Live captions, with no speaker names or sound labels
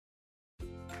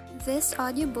This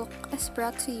audiobook is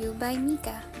brought to you by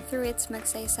Mika through its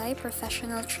Magsaysay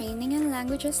Professional Training and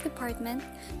Languages Department,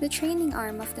 the training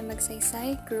arm of the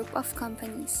Magsaysay Group of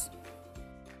Companies.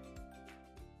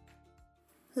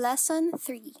 Lesson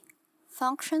 3.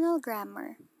 Functional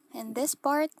Grammar. In this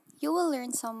part, you will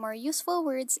learn some more useful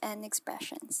words and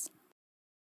expressions.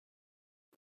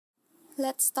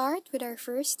 Let's start with our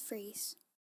first phrase.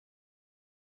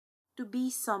 To be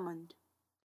summoned.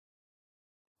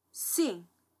 Sing.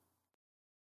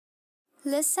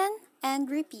 Listen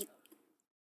and repeat.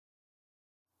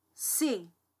 Sing.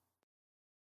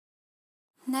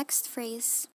 Next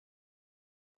phrase.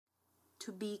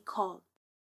 To be called.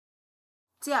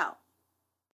 叫.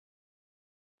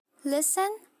 Listen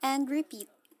and repeat.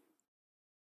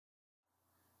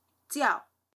 叫.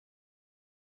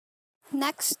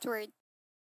 Next word.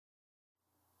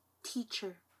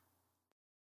 Teacher.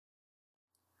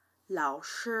 老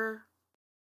师.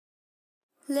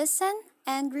 Listen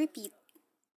and repeat.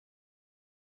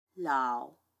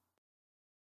 老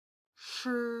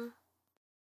师.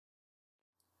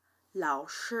 老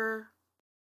师.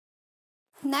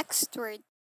 Next word.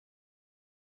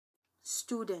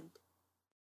 Student.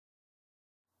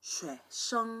 学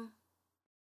生.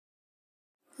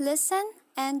 Listen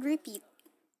and repeat.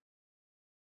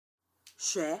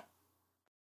 学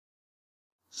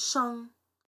生.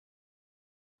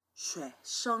 学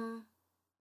生.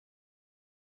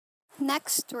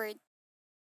 Next word.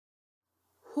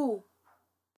 Who.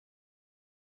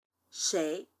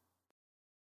 谁.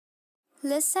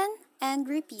 Listen and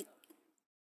repeat.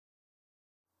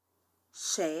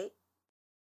 谁.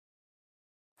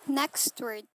 Next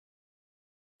word.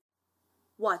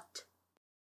 What.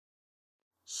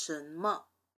 什么.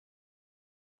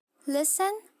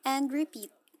 Listen and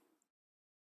repeat.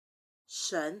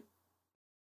 什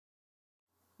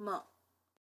么.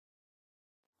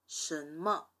 什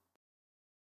么.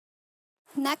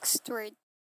 Next word.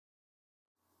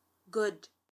 Good.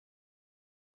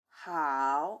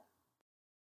 好.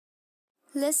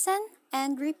 Listen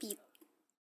and repeat.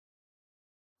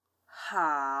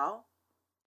 好.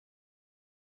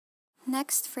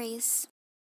 Next phrase.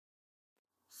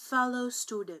 Fellow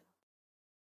student.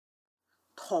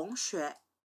 同学.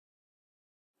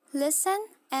 Listen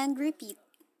and repeat.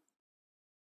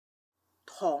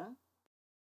 同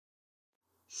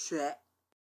学.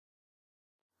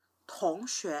 同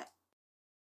学.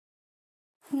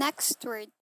 Next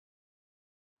word.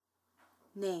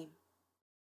 Name.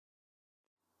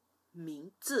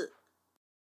 名字.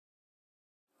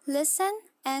 Listen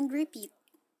and repeat.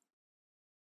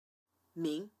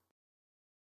 名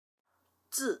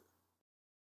字.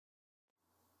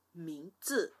 名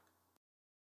字.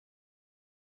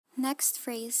 Next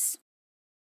phrase.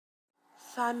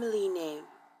 Family name.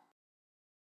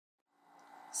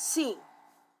 Sing.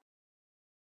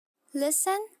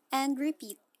 Listen and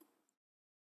repeat.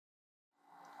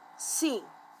 Sing.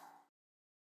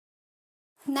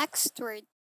 Next word.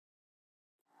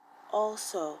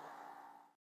 Also.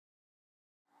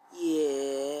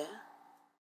 也.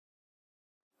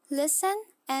 Listen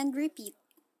and repeat.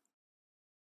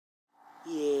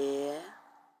 也.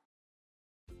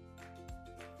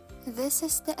 This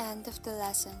is the end of the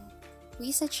lesson.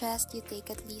 We suggest you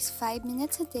take at least 5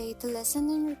 minutes a day to listen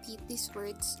and repeat these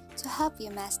words to help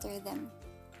you master them.